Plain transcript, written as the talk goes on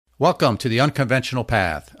Welcome to The Unconventional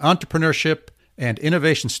Path, Entrepreneurship and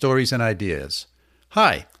Innovation Stories and Ideas.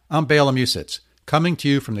 Hi, I'm Bela Musitz, coming to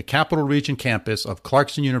you from the Capital Region campus of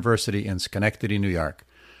Clarkson University in Schenectady, New York.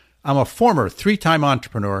 I'm a former three-time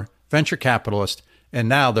entrepreneur, venture capitalist, and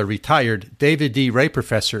now the retired David D. Ray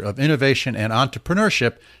Professor of Innovation and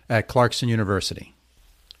Entrepreneurship at Clarkson University.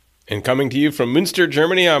 And coming to you from Münster,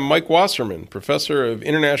 Germany, I'm Mike Wacholder, Professor of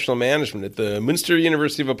International Management at the Münster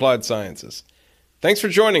University of Applied Sciences. Thanks for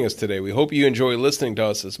joining us today. We hope you enjoy listening to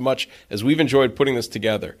us as much as we've enjoyed putting this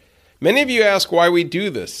together. Many of you ask why we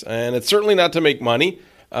do this, and it's certainly not to make money.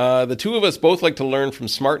 The two of us both like to learn from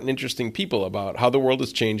smart and interesting people about how the world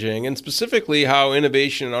is changing, and specifically how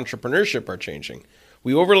innovation and entrepreneurship are changing.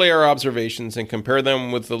 We overlay our observations and compare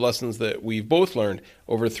them with the lessons that we've both learned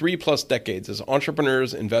over 3+ decades as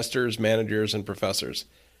entrepreneurs, investors, managers, and professors.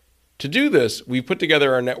 To do this, we've put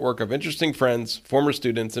together our network of interesting friends, former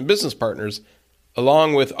students, and business partners,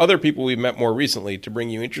 along with other people we've met more recently, to bring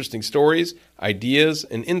you interesting stories, ideas,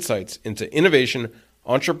 and insights into innovation,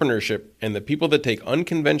 entrepreneurship, and the people that take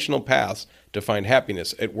unconventional paths to find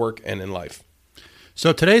happiness at work and in life.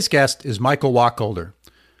 So today's guest is Michael Wacholder.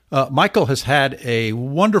 Michael has had a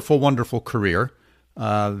wonderful, wonderful career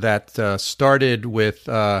that started with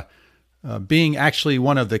being actually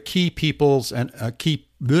one of the key peoples and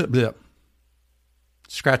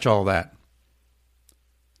scratch all that.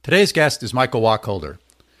 Today's guest is Michael Wacholder.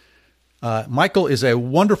 Michael is a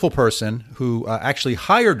wonderful person who actually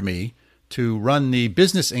hired me to run the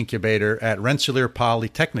business incubator at Rensselaer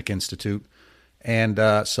Polytechnic Institute.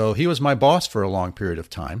 And so he was my boss for a long period of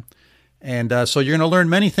time. And so you're going to learn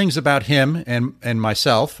many things about him and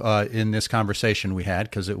myself in this conversation we had,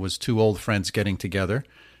 because it was two old friends getting together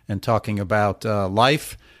and talking about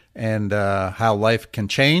life and how life can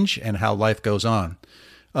change and how life goes on.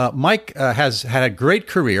 Mike has had a great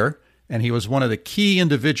career, and he was one of the key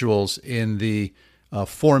individuals in the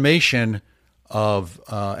formation of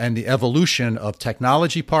and the evolution of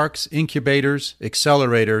technology parks, incubators,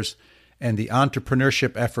 accelerators, and the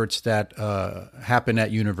entrepreneurship efforts that happen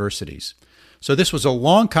at universities. So this was a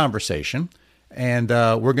long conversation, and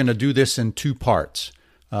we're going to do this in two parts.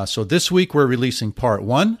 So this week we're releasing part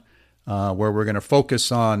one, where we're going to focus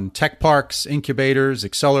on tech parks, incubators,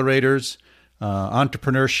 accelerators,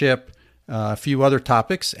 entrepreneurship, a few other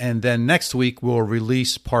topics. And then next week we'll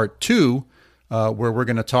release part two, where we're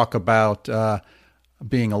going to talk about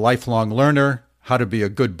being a lifelong learner, how to be a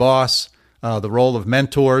good boss, the role of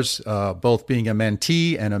mentors, both being a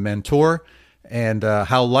mentee and a mentor, and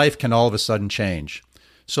how life can all of a sudden change.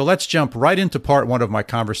 So let's jump right into part one of my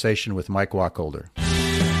conversation with Mike Wacholder.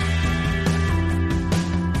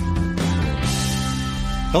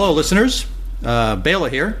 Hello, listeners.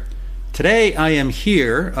 Bela here. Today I am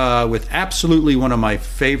here with absolutely one of my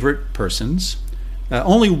favorite persons.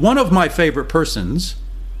 Only one of my favorite persons,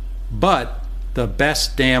 but the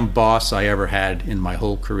best damn boss I ever had in my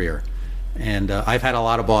whole career. And I've had a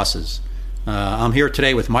lot of bosses. I'm here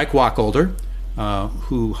today with Mike Wacholder,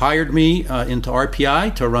 who hired me into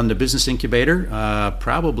RPI to run the business incubator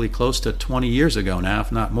probably close to 20 years ago now,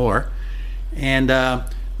 if not more. And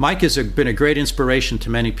Mike has been a great inspiration to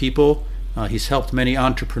many people. He's helped many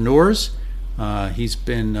entrepreneurs. He's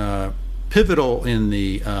been pivotal in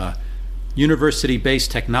the university-based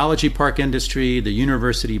technology park industry, the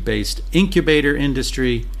university-based incubator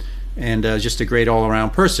industry, and just a great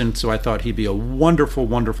all-around person. So I thought he'd be a wonderful,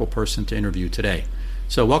 wonderful person to interview today.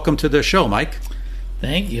 So welcome to the show, Mike.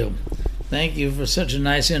 Thank you. Thank you for such a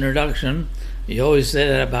nice introduction. You always say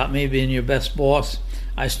that about me being your best boss.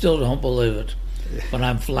 I still don't believe it, but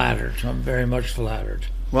I'm flattered. I'm very much flattered.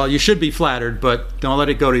 Well, you should be flattered, but don't let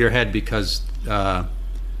it go to your head, because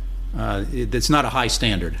it's not a high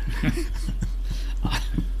standard.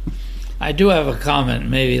 I do have a comment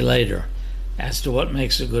maybe later as to what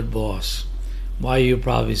makes a good boss. Why you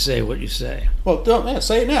probably say what you say. Well,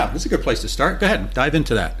 say it now. This is a good place to start. Go ahead, dive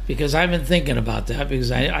into that. Because I've been thinking about that,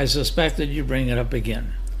 because I suspected you'd bring it up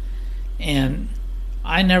again. And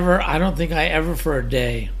I don't think I ever for a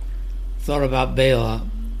day thought about Bela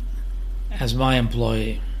as my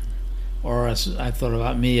employee, or as I thought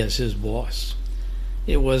about me as his boss.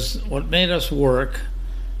 It was what made us work,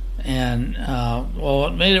 and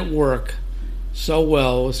what made it work so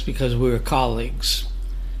well was because we were colleagues,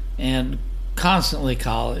 and constantly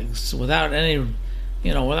colleagues, without any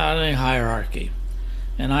hierarchy.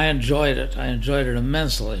 And I enjoyed it. I enjoyed it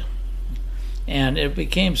immensely. And it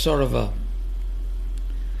became sort of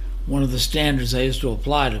one of the standards I used to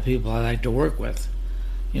apply to people I like to work with.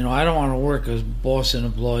 I don't want to work as boss and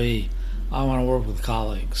employee. I want to work with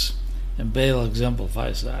colleagues. And Bela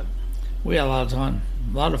exemplifies that. We had a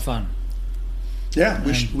lot of fun. Yeah,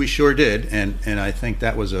 we sure did, and I think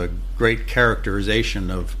that was a great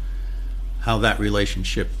characterization of how that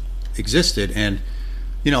relationship existed. And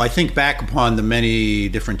I think back upon the many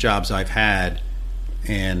different jobs I've had,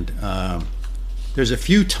 and there's a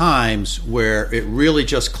few times where it really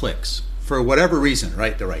just clicks for whatever reason,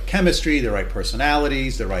 right? The right chemistry, the right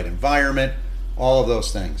personalities, the right environment, all of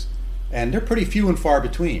those things. And they're pretty few and far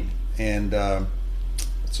between. And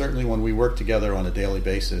certainly when we work together on a daily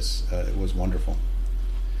basis, it was wonderful.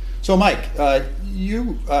 So Mike,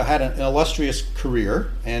 you had an illustrious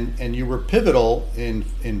career, and you were pivotal in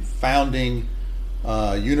founding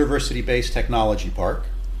university-based technology park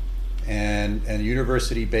and a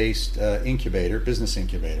university-based business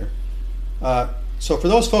incubator. So for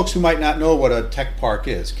those folks who might not know what a tech park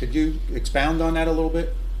is, could you expound on that a little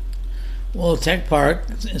bit? Well, a tech park,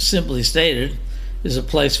 simply stated, is a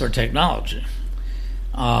place for technology.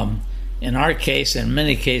 In our case, and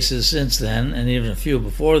many cases since then, and even a few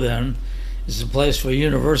before then, is a place for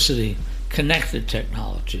university-connected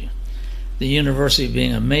technology. The university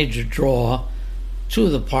being a major draw to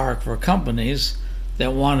the park for companies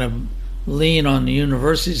that want to lean on the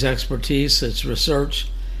university's expertise, its research,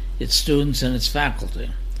 its students, and its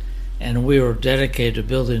faculty. And we were dedicated to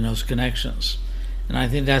building those connections. And I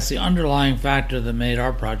think that's the underlying factor that made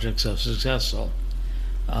our project so successful.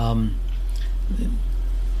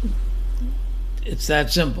 It's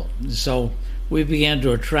that simple. So we began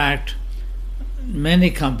to attract many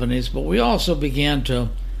companies, but we also began to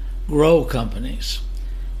grow companies.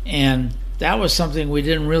 And that was something we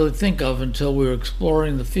didn't really think of until we were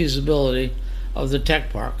exploring the feasibility of the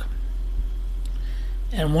tech park.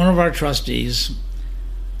 And one of our trustees,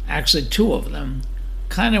 actually two of them,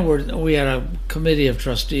 we had a committee of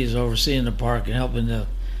trustees overseeing the park and helping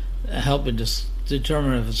to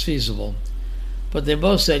determine if it's feasible. But they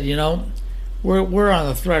both said, we're on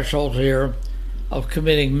the threshold here of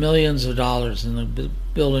committing millions of dollars in the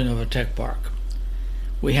building of a tech park.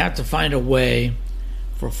 We have to find a way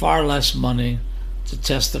for far less money to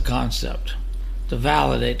test the concept, to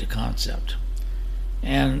validate the concept.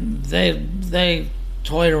 And they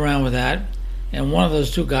toyed around with that, and one of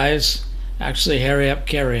those two guys, actually Harry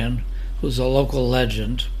Apkarian, who's a local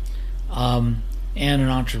legend and an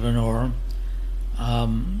entrepreneur,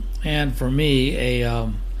 and for me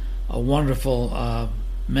a wonderful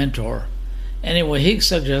mentor. Anyway, he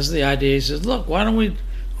suggested the idea. He says, look, why don't we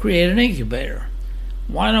create an incubator?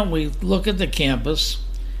 Why don't we look at the campus,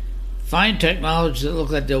 find technologies that look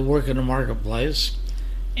like they'll work in the marketplace,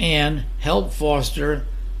 and help foster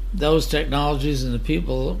those technologies and the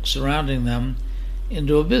people surrounding them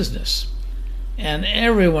into a business. And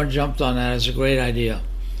everyone jumped on that as a great idea.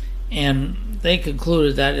 And they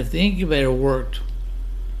concluded that if the incubator worked,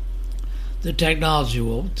 the tech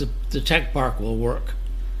park will work.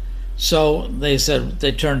 So they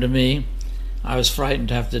turned to me. I was frightened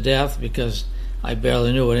half to death because I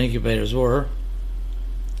barely knew what incubators were.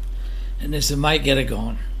 And they said, Mike, get it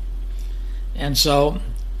going. And so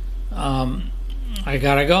I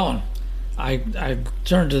got it going. I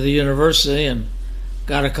turned to the university and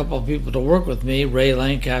got a couple of people to work with me. Ray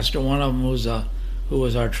Lancaster, one of them who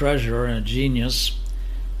was our treasurer and a genius,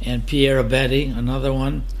 and Pierre Abeti, another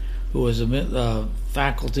one who was a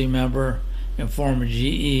faculty member and former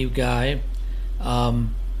GE guy, a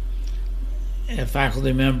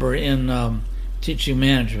faculty member in teaching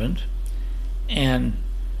management, and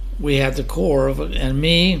we had the core of it. And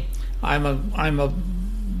me, I'm a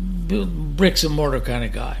bricks and mortar kind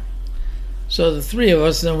of guy. So the three of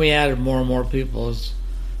us, then we added more and more people,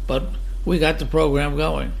 but we got the program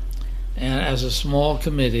going, and as a small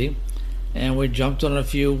committee, and we jumped on a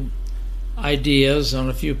few ideas, on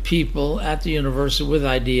a few people at the university with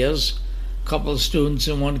ideas, a couple of students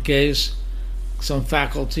in one case, some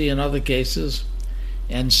faculty in other cases,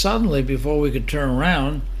 and suddenly, before we could turn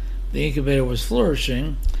around, the incubator was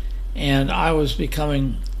flourishing, and I was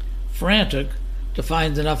becoming frantic to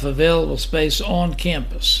find enough available space on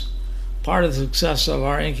campus. Part of the success of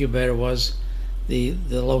our incubator was the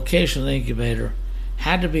location of the incubator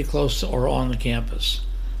had to be close to or on the campus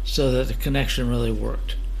so that the connection really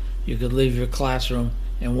worked. You could leave your classroom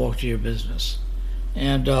and walk to your business.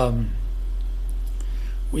 And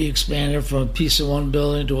we expanded from a piece of one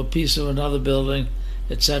building to a piece of another building,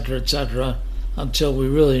 etc., until we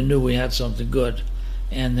really knew we had something good.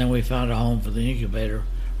 And then we found a home for the incubator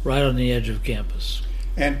right on the edge of campus.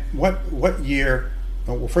 And what year?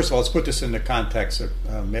 Well, first of all, let's put this in the context of,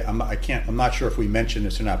 I'm not sure if we mentioned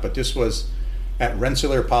this or not, but this was at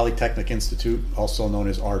Rensselaer Polytechnic Institute, also known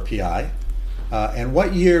as RPI. And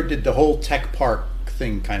what year did the whole tech park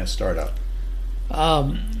thing kind of start up?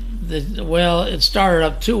 Well, it started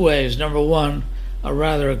up two ways. Number one, a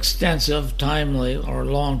rather extensive, timely, or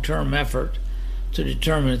long-term effort to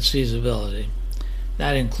determine its feasibility.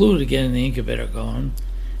 That included getting the incubator going,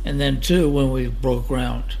 and then 2, when we broke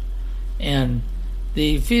ground. And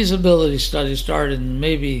the feasibility study started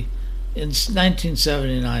maybe in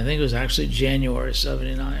 1979. I think it was actually January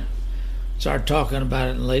 79. Started talking about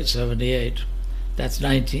it in late 78. That's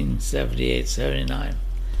 1978, 79.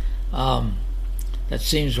 That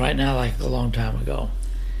seems right now like a long time ago.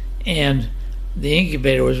 And the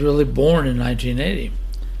incubator was really born in 1980.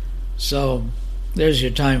 So there's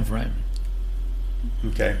your time frame.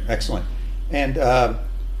 Okay, excellent. And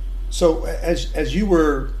so as you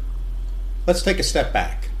were, let's take a step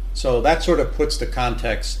back. So that sort of puts the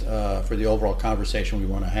context for the overall conversation we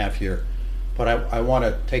want to have here. But I want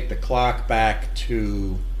to take the clock back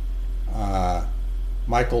to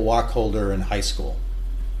Michael Wacholder in high school.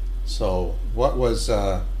 So what was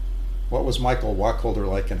Michael Wacholder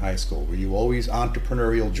like in high school? Were you always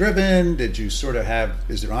entrepreneurial driven? Did you sort of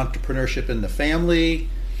is there entrepreneurship in the family?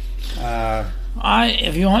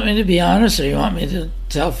 If you want me to be honest, or you want me to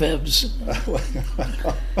tell fibs?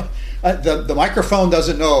 The microphone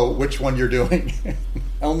doesn't know which one you're doing.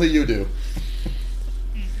 Only you do.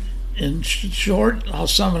 In short, I'll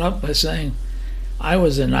sum it up by saying I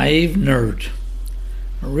was a naive nerd,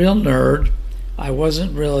 a real nerd. I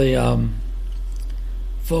wasn't really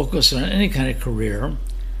focused on any kind of career.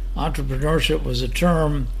 Entrepreneurship was a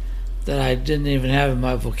term that I didn't even have in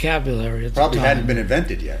my vocabulary at the time. Probably hadn't been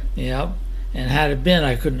invented yet. Yeah, and had it been,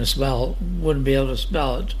 I wouldn't be able to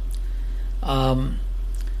spell it.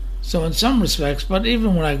 So in some respects, but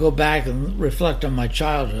even when I go back and reflect on my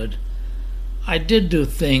childhood, I did do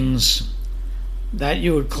things that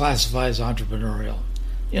you would classify as entrepreneurial.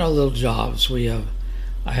 Little jobs.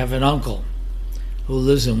 I have an uncle who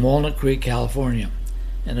lives in Walnut Creek, California,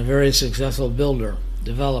 and a very successful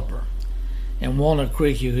developer. And Walnut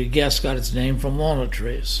Creek, you could guess, got its name from walnut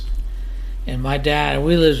trees. And my dad,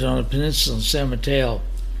 we lived on a peninsula in San Mateo,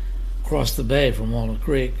 across the bay from Walnut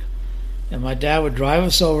Creek. And my dad would drive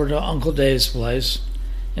us over to Uncle Dave's place,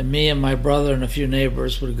 and me and my brother and a few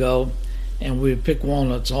neighbors would go, and we'd pick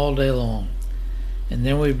walnuts all day long. And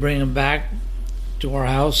then we'd bring them back to our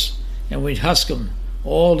house, and we'd husk them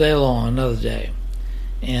all day long another day,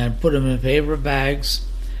 and put them in paper bags,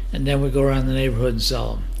 and then we'd go around the neighborhood and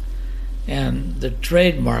sell them. And the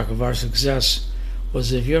trademark of our success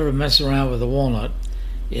was, if you ever mess around with a walnut,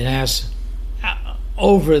 it has,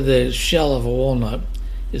 over the shell of a walnut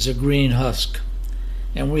is a green husk,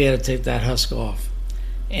 and we had to take that husk off,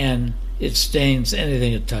 and it stains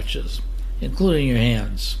anything it touches, including your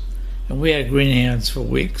hands. And we had green hands for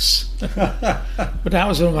weeks. But that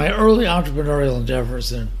was one of my early entrepreneurial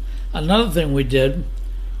endeavors. And another thing we did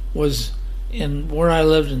was, in where I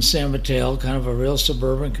lived in San Mateo, kind of a real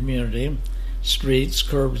suburban community, streets,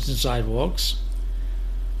 curbs, and sidewalks.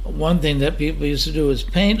 One thing that people used to do is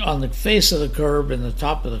paint on the face of the curb and the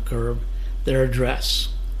top of the curb their address.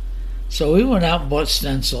 So we went out and bought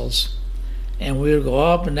stencils, and we would go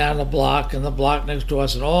up and down the block and the block next to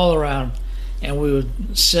us and all around, and we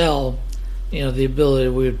would sell, the ability,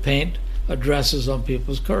 we would paint addresses on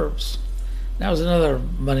people's curbs. That was another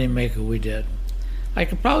money maker we did. I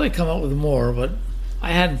could probably come up with more, but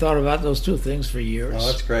I hadn't thought about those two things for years. Oh,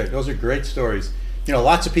 that's great. Those are great stories.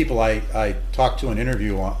 Lots of people I talk to and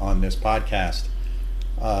interview on this podcast,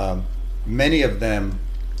 many of them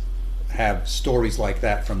have stories like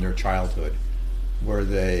that from their childhood, where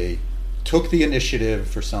they took the initiative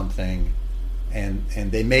for something and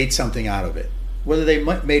they made something out of it. Whether they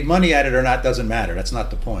made money at it or not doesn't matter. That's not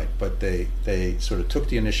the point. But they sort of took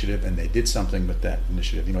the initiative and they did something with that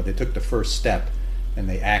initiative. They took the first step and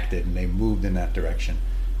they acted and they moved in that direction.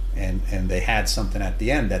 And they had something at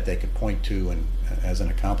the end that they could point to and as an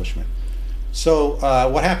accomplishment. So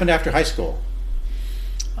what happened after high school?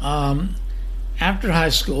 After high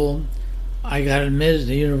school, I got admitted to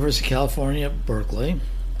the University of California at Berkeley,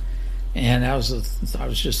 and I was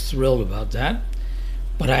just thrilled about that.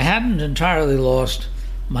 But I hadn't entirely lost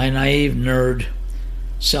my naive nerd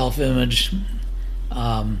self-image,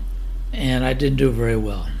 and I didn't do very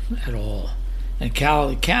well at all. And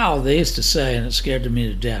Cal, they used to say, and it scared me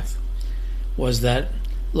to death, was that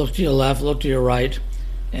look to your left, look to your right,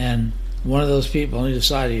 and one of those people on either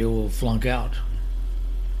side of you will flunk out.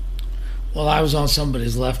 Well, I was on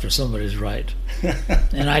somebody's left or somebody's right,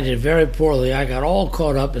 and I did very poorly. I got all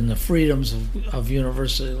caught up in the freedoms of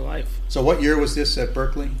university life. So what year was this at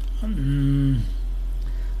Berkeley?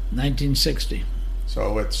 1960.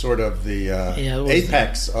 So it's sort of the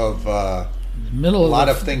apex of a lot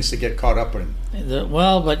of things to get caught up in.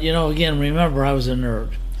 But again, remember, I was a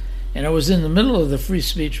nerd, and I was in the middle of the free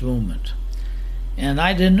speech movement. And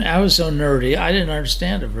I was so nerdy, I didn't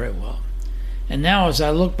understand it very well. And now as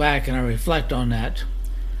I look back and I reflect on that,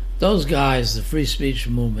 those guys, the free speech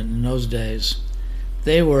movement in those days,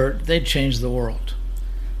 they changed the world.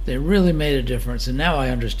 They really made a difference, and now I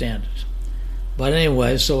understand it. But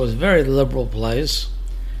anyway, so it was a very liberal place,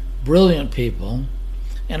 brilliant people,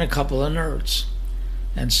 and a couple of nerds.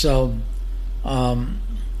 And so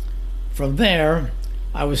from there,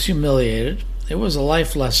 I was humiliated. It was a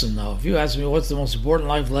life lesson, though. If you ask me what's the most important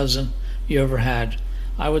life lesson you ever had,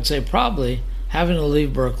 I would say probably having to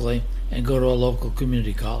leave Berkeley and go to a local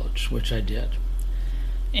community college, which I did.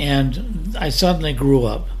 And I suddenly grew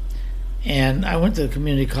up. And I went to the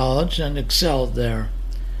community college and excelled there.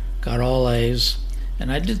 Got all A's. And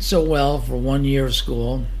I did so well for 1 year of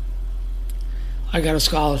school, I got a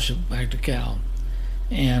scholarship back to Cal.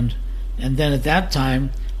 And then at that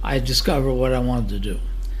time, I discovered what I wanted to do.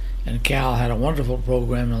 And Cal had a wonderful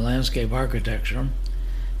program in landscape architecture,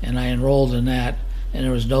 and I enrolled in that, and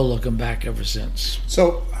there was no looking back ever since.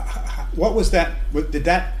 So what was that? Did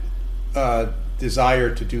that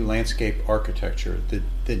desire to do landscape architecture,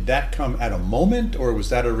 did that come at a moment, or was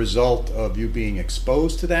that a result of you being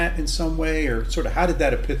exposed to that in some way, or sort of how did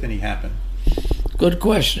that epiphany happen? Good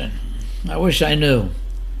question. I wish I knew.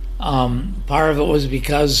 Part of it was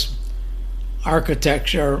because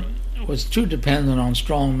architecture was too dependent on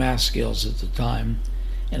strong math skills at the time,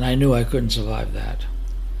 and I knew I couldn't survive that.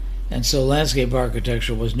 And so landscape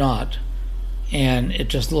architecture was not, and it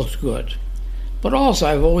just looked good. But also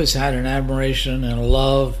I've always had an admiration and a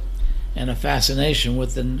love and a fascination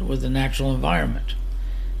with the natural environment.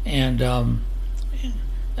 And I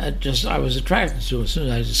was attracted to it as soon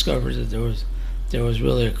as I discovered that there was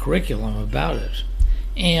really a curriculum about it.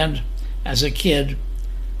 And as a kid,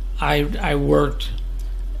 I worked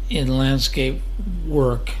in landscape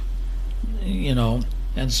work, and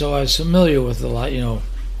so I was familiar with a lot,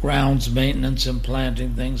 grounds maintenance and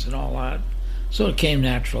planting things and all that. So it came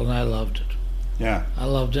natural, and I loved it. Yeah. I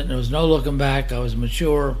loved it, and there was no looking back. I was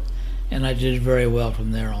mature, and I did very well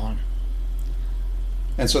from there on.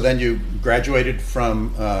 And so then you graduated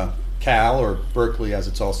from Cal, or Berkeley as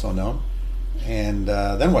it's also known, and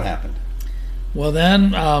then what happened? Well,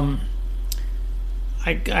 then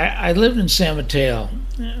I lived in San Mateo,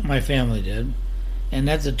 my family did, and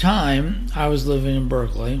at the time I was living in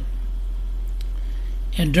Berkeley,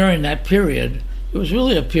 and during that period, it was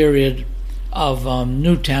really a period of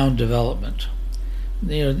new town development.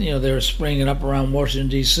 They were springing up around Washington,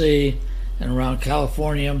 D.C. and around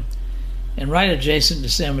California, and right adjacent to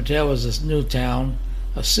San Mateo was this new town,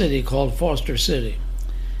 a city called Foster City,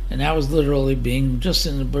 and that was literally being just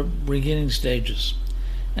in the beginning stages.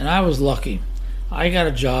 And I was lucky. I got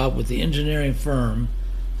a job with the engineering firm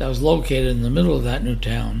that was located in the middle of that new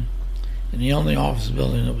town, in the only office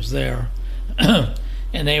building that was there,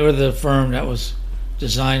 and they were the firm that was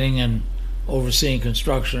designing and overseeing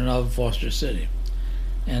construction of Foster City.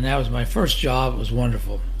 And that was my first job. It was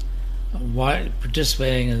wonderful,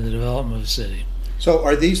 participating in the development of the city. So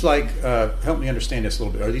are these like, help me understand this a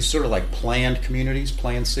little bit, are these sort of like planned communities,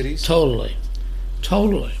 planned cities? Totally.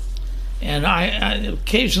 And I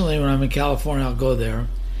occasionally when I'm in California, I'll go there.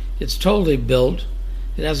 It's totally built.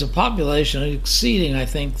 It has a population exceeding, I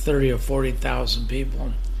think, 30 or 40,000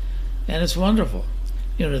 people. And it's wonderful.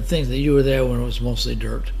 To think that you were there when it was mostly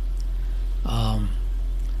dirt.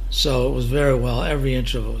 So it was very well, every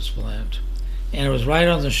inch of it was planned. And it was right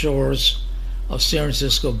on the shores of San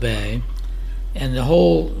Francisco Bay. And the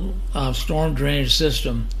whole storm drainage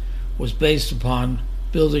system was based upon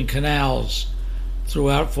building canals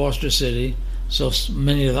throughout Foster City. So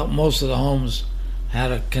most of the homes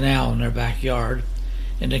had a canal in their backyard.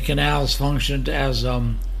 And the canals functioned as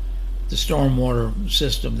the stormwater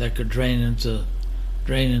system that could drain into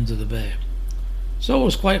the bay. So it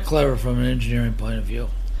was quite clever from an engineering point of view.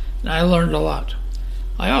 And I learned a lot.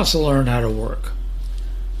 I also learned how to work,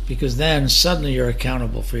 because then suddenly you're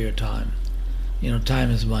accountable for your time.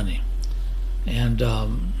 Time is money. And,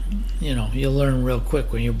 you learn real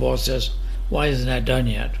quick when your boss says, why isn't that done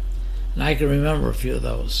yet? And I can remember a few of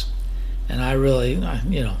those. And I really,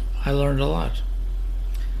 I learned a lot.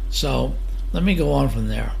 So let me go on from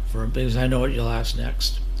there, because I know what you'll ask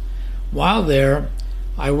next. While there,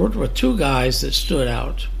 I worked with two guys that stood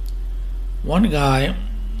out. One guy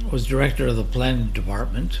was director of the planning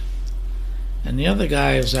department, and the other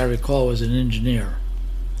guy, as I recall, was an engineer.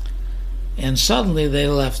 And suddenly they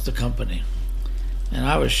left the company, and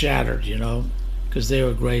I was shattered, because they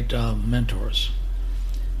were great mentors.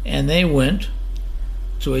 And they went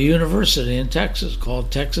to a university in Texas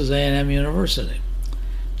called Texas A&M University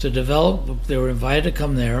to develop. They were invited to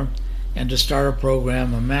come there and to start a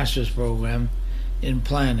master's program in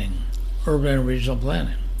planning, urban and regional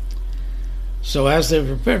planning. So as they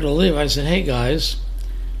prepared to leave, I said, hey guys,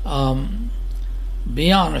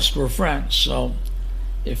 be honest, we're friends. So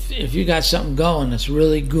if you got something going that's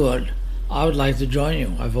really good, I would like to join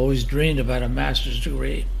you. I've always dreamed about a master's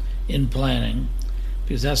degree in planning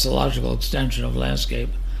because that's the logical extension of landscape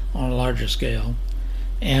on a larger scale.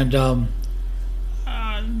 And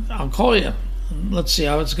I'll call you. Let's see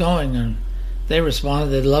how it's going. And they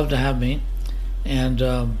responded they'd love to have me. And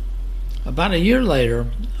about a year later,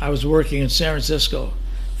 I was working in San Francisco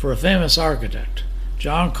for a famous architect,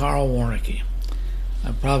 John Carl Warnke.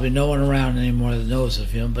 Probably no one around anymore that knows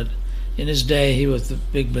of him, but in his day, he was the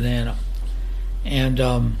big banana. And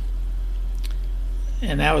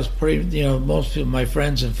that was pretty, most people, my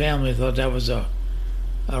friends and family, thought that was a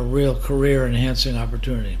real career-enhancing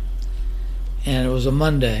opportunity. And it was a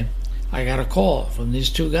Monday. I got a call from these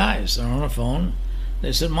two guys. They're on the phone.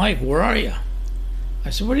 They said, Mike, where are you? I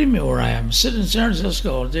said, what do you mean where I am? I'm sitting in San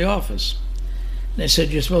Francisco at the office. And they said,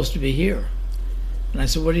 you're supposed to be here. And I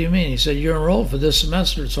said, what do you mean? He said, you're enrolled for this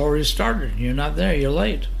semester. It's already started. You're not there. You're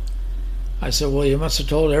late. I said, well, you must have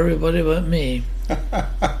told everybody but me.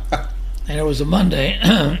 And it was a Monday.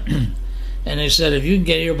 And they said, if you can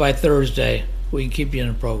get here by Thursday, we can keep you in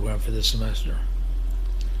the program for this semester.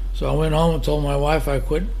 So I went home and told my wife I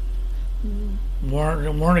quit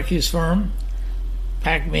Warnke's firm.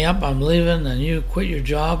 Pack me up, I'm leaving, and you quit your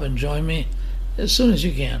job and join me as soon as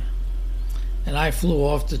you can. And I flew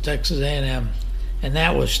off to Texas A&M, and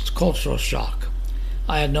that was cultural shock.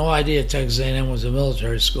 I had no idea Texas A&M was a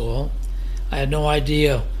military school. I had no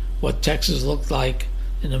idea what Texas looked like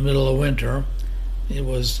in the middle of winter. It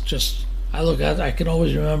was just, I can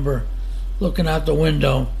always remember looking out the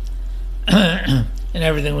window and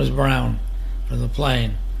everything was brown from the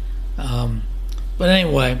plane. But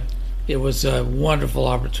anyway, it was a wonderful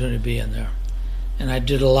opportunity to be in there. And I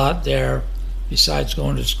did a lot there besides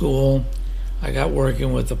going to school. I got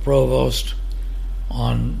working with the provost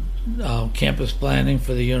on campus planning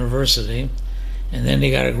for the university. And then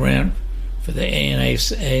he got a grant for the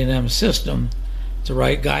A&M system to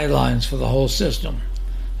write guidelines for the whole system.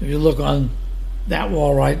 If you look on that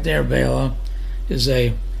wall right there, Bela, is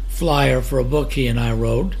a flyer for a book he and I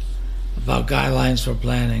wrote about guidelines for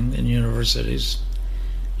planning in universities.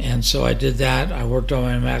 And so I did that. I worked on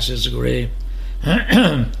my master's degree.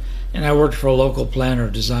 And I worked for a local planner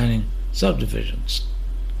designing subdivisions.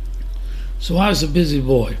 So I was a busy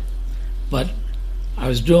boy, but I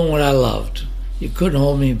was doing what I loved. You couldn't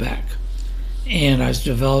hold me back. And I was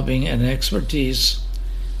developing an expertise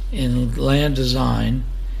in land design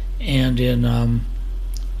and in,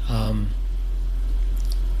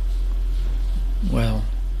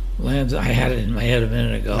 land, I had it in my head a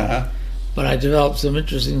minute ago, but I developed some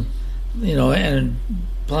interesting, and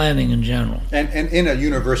planning in general. And in a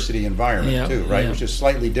university environment too, right? Which is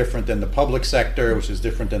slightly different than the public sector, which is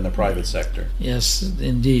different than the private sector. Yes,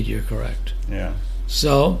 indeed, you're correct. Yeah.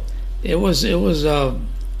 So it was a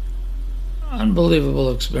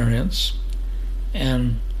unbelievable experience,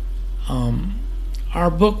 and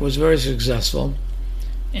our book was very successful.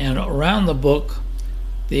 And around the book,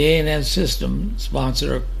 the A&M system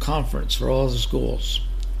sponsored a conference for all the schools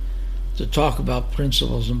to talk about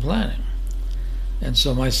principles in planning. And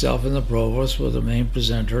so myself and the provost were the main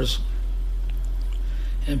presenters,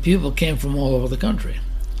 and people came from all over the country.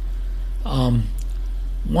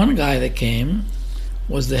 One guy that came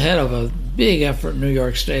was the head of a big effort in New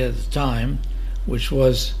York State at the time, which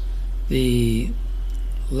was the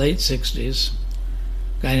late 60s,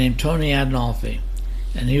 a guy named Tony Adinolfi.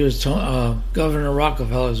 And he was Governor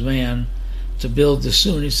Rockefeller's man to build the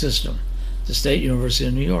SUNY system, the State University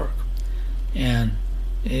of New York. And,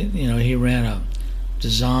 he ran a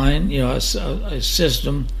design, a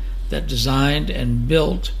system that designed and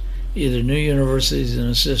built either new universities in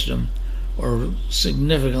a system or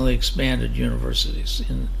significantly expanded universities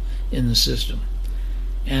in the system.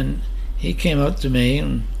 And he came up to me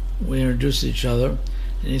and we introduced each other,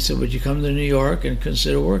 and he said, would you come to New York and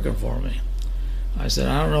consider working for me? I said,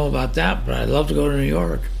 I don't know about that, but I'd love to go to New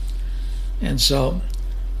York. And so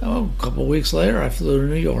a couple of weeks later, I flew to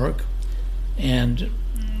New York, and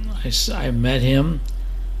I met him,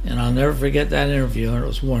 and I'll never forget that interview, and it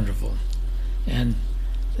was wonderful. And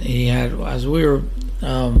he had, as we were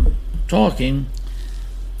talking,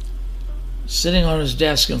 sitting on his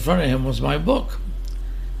desk in front of him was my book.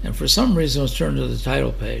 And for some reason, it was turned to the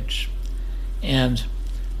title page. And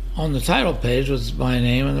on the title page was my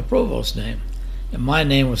name and the provost's name. And my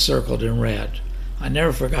name was circled in red. I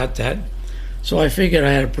never forgot that. So I figured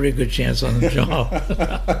I had a pretty good chance on the job.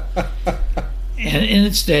 And in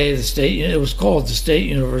its day, it was called the State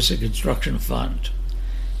University Construction Fund,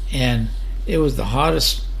 and it was the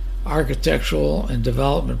hottest architectural and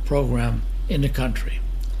development program in the country.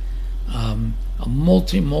 A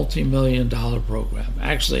multi-million-dollar program.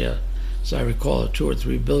 Actually, as I recall, a $2 or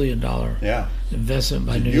 $3 billion investment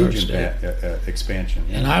by New York State. Expansion.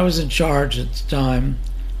 Yeah. And I was in charge at the time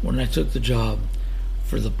when I took the job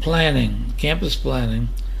for the planning, campus planning,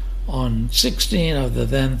 on 16 of the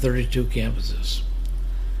then 32 campuses.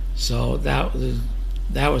 So that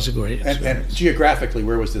was a great experience. And geographically,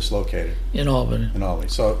 where was this located? In Albany. In Albany.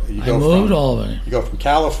 So I moved to Albany. You go from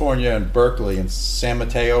California and Berkeley and San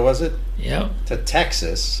Mateo, was it? Yep. To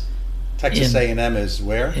Texas. Texas A&M is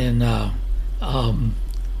where? In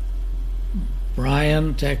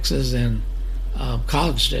Bryan, Texas, and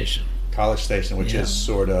College Station. College Station, which is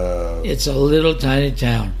sort of... It's a little tiny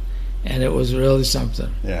town, and it was really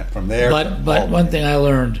something. Yeah, from there. But one thing I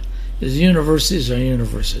learned is universities are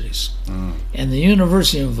universities, and the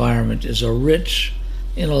university environment is a rich,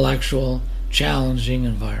 intellectual, challenging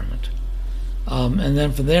environment. And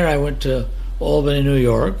then from there, I went to Albany, New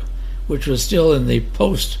York, which was still in the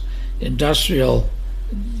post-industrial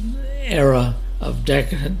era of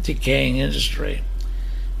decaying industry,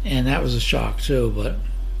 and that was a shock too. But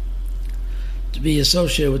to be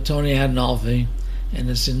associated with Tony Adinolfi and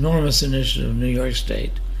this enormous initiative of New York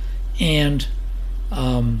State, and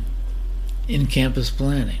in campus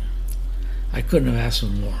planning, I couldn't have asked for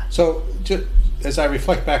more. So, just, as I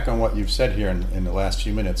reflect back on what you've said here in the last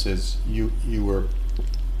few minutes, is you were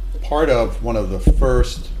part of one of the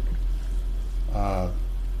first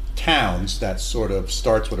towns that sort of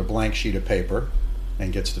starts with a blank sheet of paper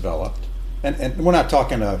and gets developed. And we're not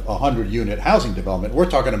talking a 100-unit housing development. We're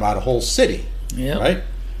talking about a whole city, right?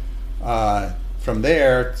 From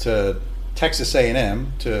there to Texas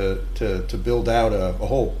A&M to build out a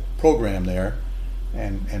whole program there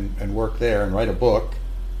and work there and write a book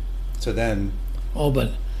to then... Oh,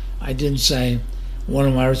 but I didn't say one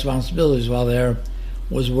of my responsibilities while there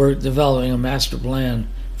was developing a master plan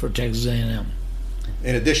for Texas A&M.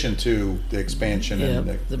 In addition to the expansion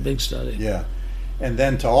and the big study. Yeah. And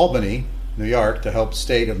then to Albany, New York, to help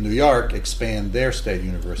state of New York expand their state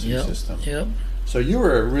university system. Yep. So you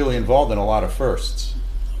were really involved in a lot of firsts.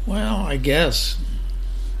 Well, I guess.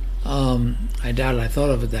 I doubt I thought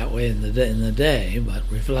of it that way in the day, but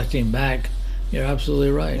reflecting back, you're absolutely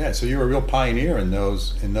right. Yeah, so you were a real pioneer in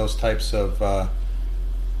those types of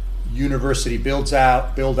university build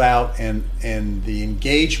out, and the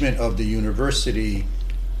engagement of the university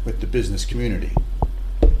with the business community.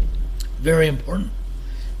 Very important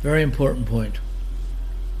point.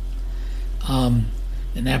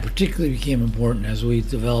 And that particularly became important as we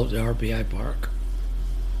developed the RPI Park.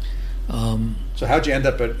 So how'd you end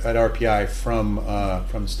up at RPI from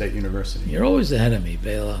the State University? You're always ahead of me,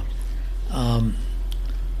 Bela.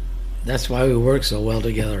 That's why we work so well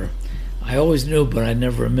together. I always knew, but I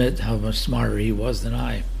never admit how much smarter he was than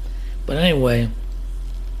I. But anyway,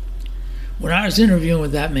 when I was interviewing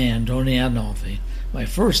with that man, Tony Adinolfi, my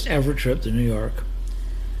first ever trip to New York,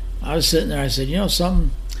 I was sitting there, I said, you know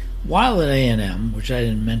something, while at A&M, which I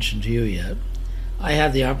didn't mention to you yet, I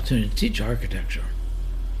had the opportunity to teach architecture.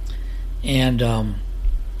 And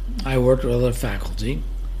I worked with other faculty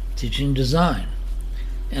teaching design,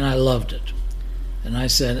 and I loved it. And I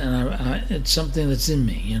said, it's something that's in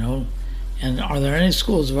me, you know. And are there any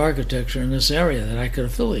schools of architecture in this area that I could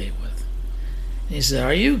affiliate with? And he said,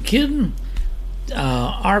 are you kidding?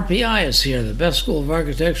 RPI is here, the best school of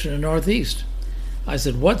architecture in the Northeast. I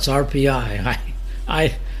said, what's RPI?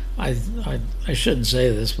 I shouldn't say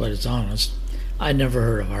this, but it's honest. I never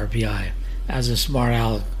heard of RPI as a smart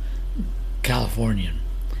aleck Californian,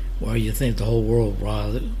 where you think the whole world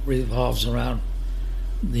revolves around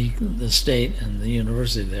the state and the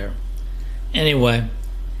university there. Anyway,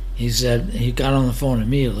 he said he got on the phone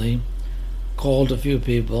immediately, called a few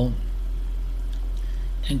people,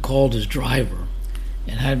 and called his driver,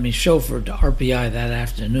 and had me chauffeured to RPI that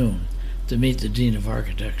afternoon to meet the Dean of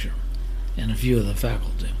Architecture and a few of the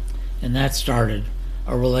faculty. And that started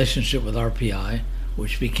a relationship with RPI,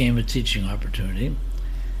 which became a teaching opportunity,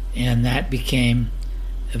 and that became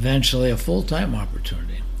eventually a full-time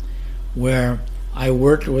opportunity, where I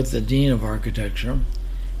worked with the Dean of Architecture,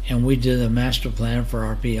 and we did a master plan for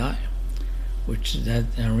RPI,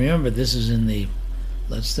 and remember, this is in the,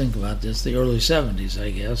 let's think about this, the early 70s,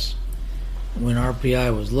 I guess, when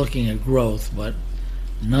RPI was looking at growth, but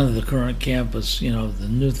none of the current campus, the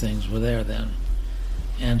new things were there then.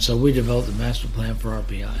 And so we developed a master plan for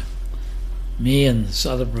RPI. Me and this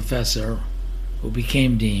other professor who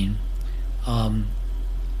became dean, who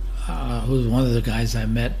was one of the guys I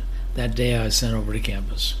met that day I was sent over to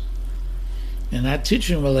campus. And that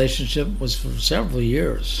teaching relationship was for several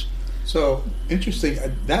years. So, interesting.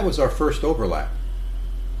 That was our first overlap,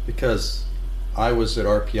 because I was at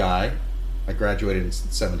RPI. I graduated in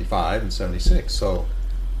 75 and 76. So,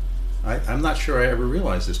 I'm not sure I ever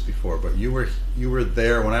realized this before, but you were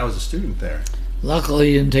there when I was a student there.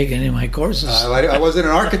 Luckily, you didn't take any of my courses. I wasn't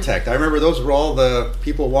an architect. I remember those were all the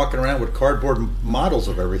people walking around with cardboard models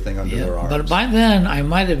of everything under their arms. But by then, I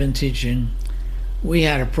might have been teaching. We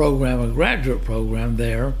had a program, a graduate program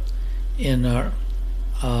there in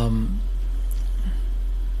urban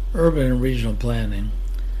and regional planning,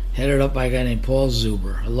 headed up by a guy named Paul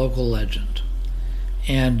Zuber, a local legend.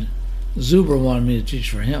 And Zuber wanted me to teach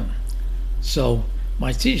for him. So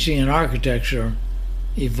my teaching in architecture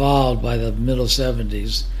evolved by the middle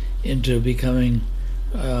 70s into becoming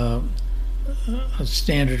a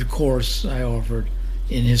standard course I offered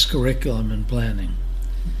in his curriculum in planning.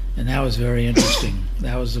 And that was very interesting.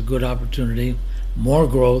 That was a good opportunity, more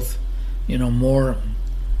growth, more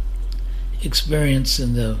experience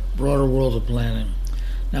in the broader world of planning.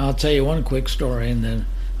 Now I'll tell you one quick story, and then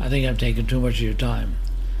I think I've taken too much of your time.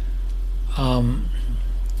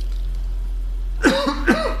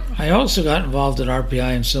 I also got involved at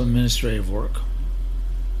RPI in some administrative work.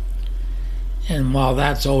 And while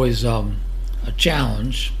that's always a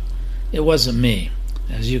challenge, it wasn't me,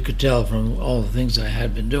 as you could tell from all the things I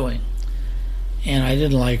had been doing. And I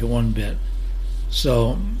didn't like it one bit.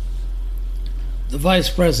 So the vice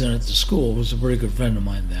president at the school was a pretty good friend of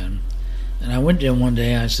mine then. And I went to him one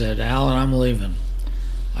day and I said, "Alan, I'm leaving.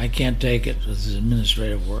 I can't take it. This is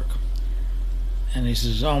administrative work." And he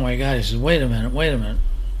says, "Oh my God." He says, wait a minute.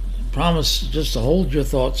 Promise just to hold your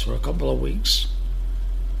thoughts for a couple of weeks.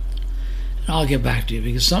 And I'll get back to you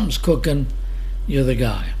because something's cooking. You're the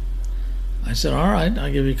guy. I said, "All right,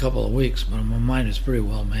 I'll give you a couple of weeks," but my mind is pretty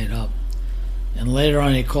well made up. And later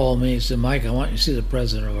on he called me. He said, "Mike, I want you to see the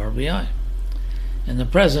president of RBI." And the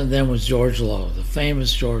president then was George Lowe, the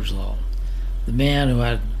famous George Lowe, the man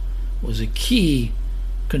who was a key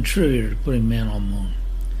contributor to putting man on the moon.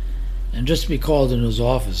 And just to be called into his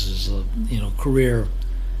office is a career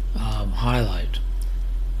highlight.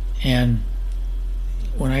 And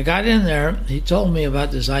when I got in there, he told me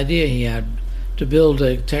about this idea he had to build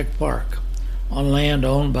a tech park on land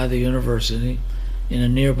owned by the university in a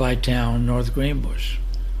nearby town, North Greenbush,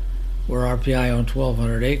 where RPI owned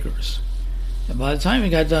 1,200 acres. And by the time he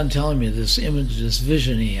got done telling me this image, this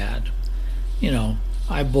vision he had,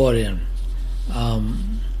 I bought in.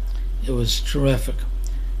 It was terrific.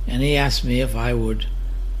 And he asked me if I would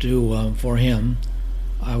do, for him,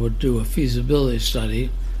 I would do a feasibility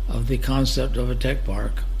study of the concept of a tech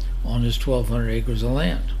park on his 1,200 acres of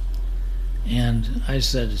land. And I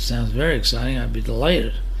said, "It sounds very exciting. I'd be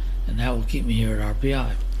delighted. And that will keep me here at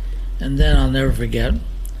RPI." And then I'll never forget,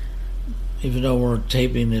 even though we're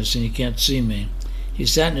taping this and you can't see me, he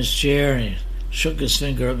sat in his chair and he shook his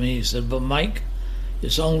finger at me. He said, "But Mike,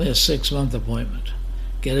 it's only a 6-month appointment.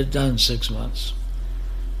 Get it done in 6 months."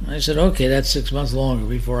 And I said, "Okay, that's 6 months longer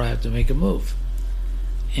before I have to make a move."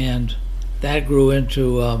 And that grew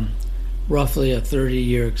into roughly a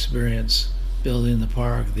 30-year experience building the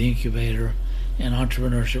park, the incubator, and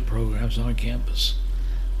entrepreneurship programs on campus.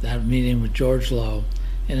 That meeting with George Lowe.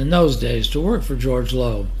 And in those days, to work for George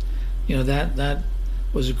Lowe, that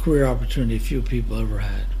was a career opportunity few people ever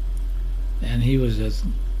had. And he was a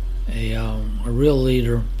real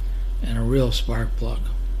leader and a real spark plug.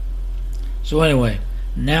 So anyway,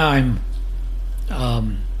 now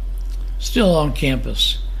I'm still on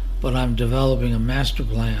campus, but I'm developing a master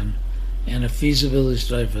plan and a feasibility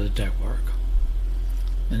study for the tech park.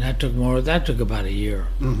 And that took about a year.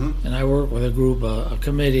 Mm-hmm. And I worked with a group, a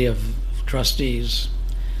committee of trustees.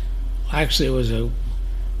 Actually,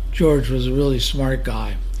 George was a really smart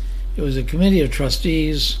guy. It was a committee of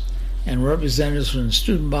trustees and representatives from the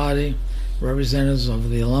student body, representatives of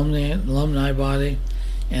the alumni body,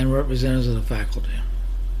 and representatives of the faculty.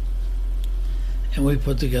 And we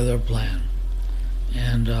put together a plan.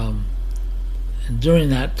 And during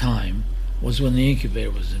that time was when the incubator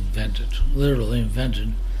was invented, literally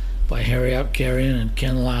invented by Harry Apkarian and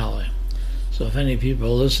Ken Lally. So if any people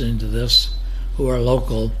are listening to this who are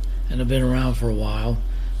local and have been around for a while,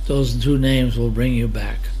 those two names will bring you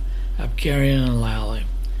back, Apkarian and Lally.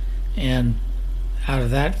 And out of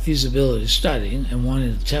that feasibility study and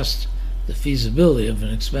wanting to test the feasibility of an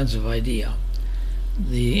expensive idea,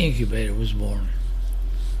 the incubator was born.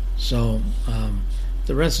 So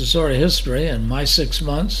the rest is sort of history, and my 6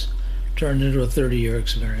 months turned into a 30-year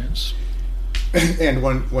experience. And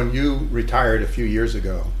when you retired a few years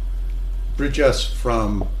ago, bridge us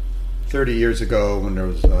from 30 years ago when there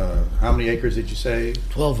was, how many acres did you say?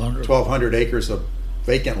 1,200. 1,200 acres of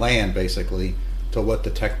vacant land, basically, to what the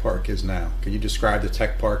tech park is now. Can you describe the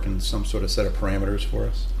tech park in some sort of set of parameters for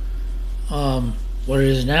us? What it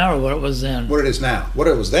is now or what it was then? What it is now. What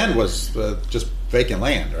it was then was just vacant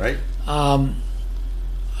land, right? I'll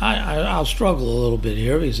struggle a little bit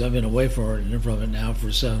here because I've been away from it now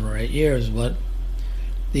for 7 or 8 years. But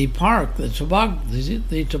the park, the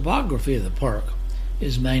topography of the park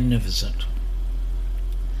is magnificent.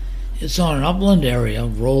 It's on an upland area,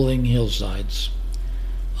 rolling hillsides,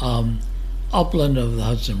 upland of the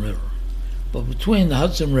Hudson River. But between the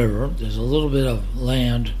Hudson River, there's a little bit of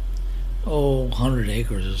land, 100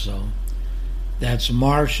 acres or so, that's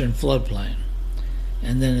marsh and floodplain.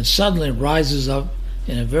 And then it suddenly rises up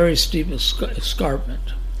in a very steep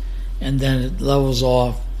escarpment, and then it levels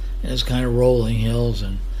off, and it's kind of rolling hills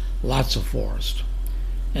and lots of forest.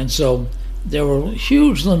 And so there were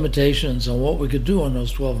huge limitations on what we could do on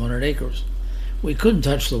those 1,200 acres. We couldn't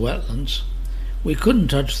touch the wetlands. We couldn't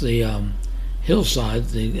touch the hillside,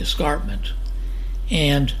 the escarpment.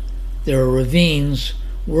 And there are ravines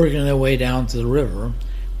working their way down to the river,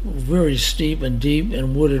 very steep and deep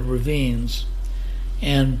and wooded ravines.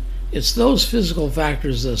 And it's those physical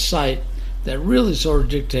factors of the site that really sort of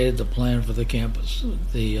dictated the plan for the campus,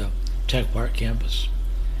 the Tech Park campus.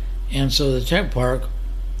 And so the Tech Park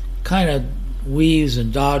kind of weaves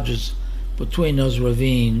and dodges between those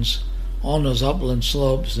ravines on those upland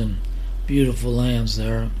slopes and beautiful lands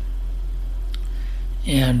there.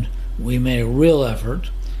 And we made a real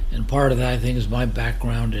effort, and part of that I think is my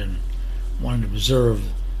background in wanting to preserve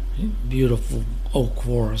beautiful oak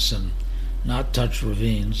forests and not touch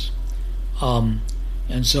ravines. And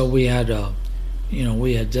so we had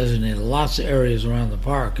designated lots of areas around the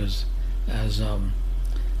park as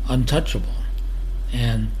untouchable,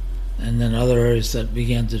 and then other areas that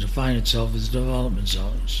began to define itself as development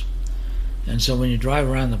zones. And so when you drive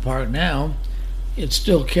around the park now, it's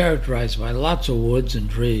still characterized by lots of woods and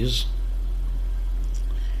trees,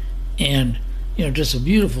 and just a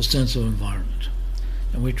beautiful sense of environment.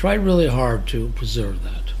 And we tried really hard to preserve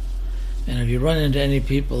that. And if you run into any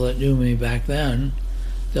people that knew me back then,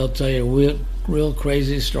 they'll tell you real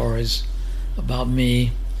crazy stories about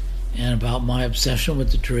me and about my obsession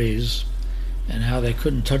with the trees and how they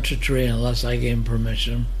couldn't touch a tree unless I gave them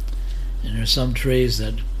permission. And there's some trees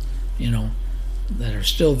that, that are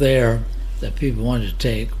still there that people wanted to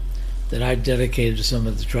take that I dedicated to some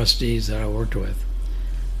of the trustees that I worked with.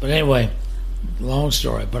 But anyway, long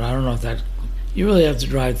story, but I don't know if that, you really have to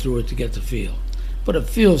drive through it to get the feel. But it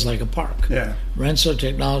feels like a park. Yeah. Rensselaer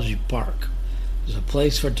Technology Park is a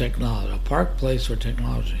place for technology, a park place for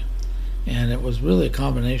technology. And it was really a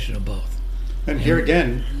combination of both. And here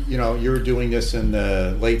again, you were doing this in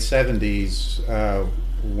the late 70s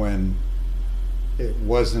when it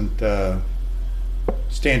wasn't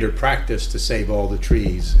standard practice to save all the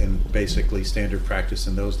trees. And basically standard practice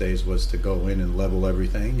in those days was to go in and level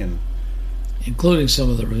everything and including some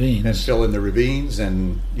of the ravines. And fill in the ravines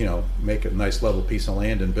and, make a nice level piece of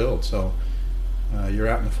land and build. So you're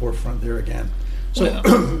out in the forefront there again. So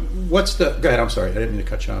go ahead, I'm sorry, I didn't mean to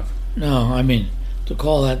cut you off. No, I mean, to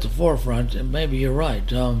call that the forefront, and maybe you're right.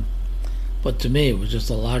 But to me, it was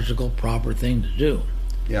just a logical, proper thing to do.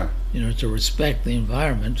 Yeah. To respect the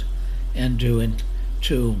environment and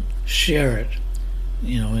to share it,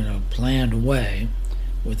 in a planned way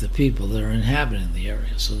with the people that are inhabiting the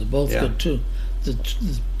area. So they both could too.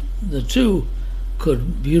 The two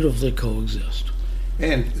could beautifully coexist.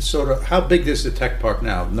 And sort of, how big is the tech park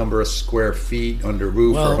now? Number of square feet under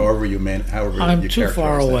roof, or however you I'm too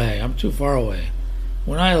far away. I'm too far away.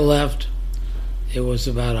 When I left, it was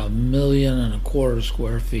about 1.25 million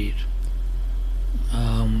square feet.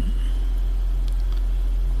 And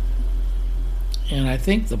I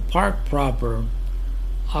think the park proper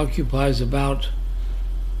occupies about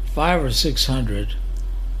 500 or 600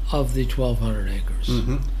 of the 1,200 acres.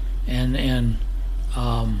 Mm-hmm. And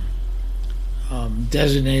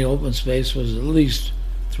designated open space was at least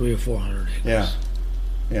 300 or 400 acres.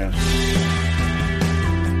 Yeah.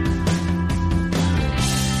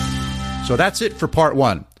 So that's it for part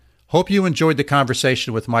 1. Hope you enjoyed the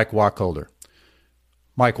conversation with Mike Wacholder.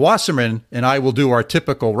 Mike Wasserman and I will do our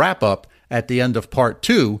typical wrap-up at the end of part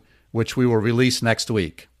 2, which we will release next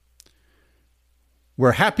week.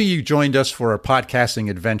 We're happy you joined us for our podcasting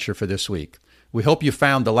adventure for this week. We hope you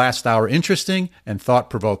found the last hour interesting and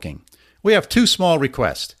thought-provoking. We have 2 small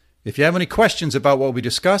requests. If you have any questions about what we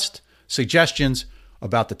discussed, suggestions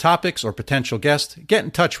about the topics or potential guests, get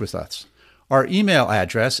in touch with us. Our email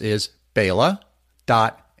address is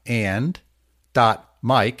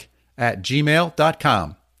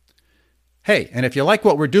bela.and.mike@gmail.com. Hey, and if you like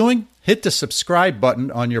what we're doing, hit the subscribe button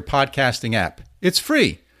on your podcasting app. It's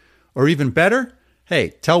free. Or even better, hey,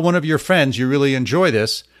 tell one of your friends you really enjoy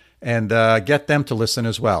this and get them to listen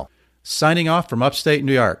as well. Signing off from upstate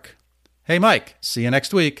New York. Hey, Mike, see you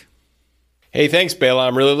next week. Hey, thanks, Bela.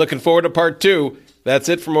 I'm really looking forward to part 2. That's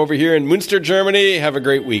it from over here in Münster, Germany. Have a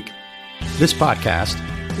great week. This podcast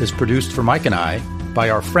is produced for Mike and I by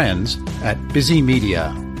our friends at Busy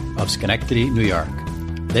Media of Schenectady, New York.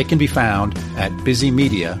 They can be found at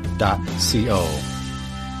busymedia.co.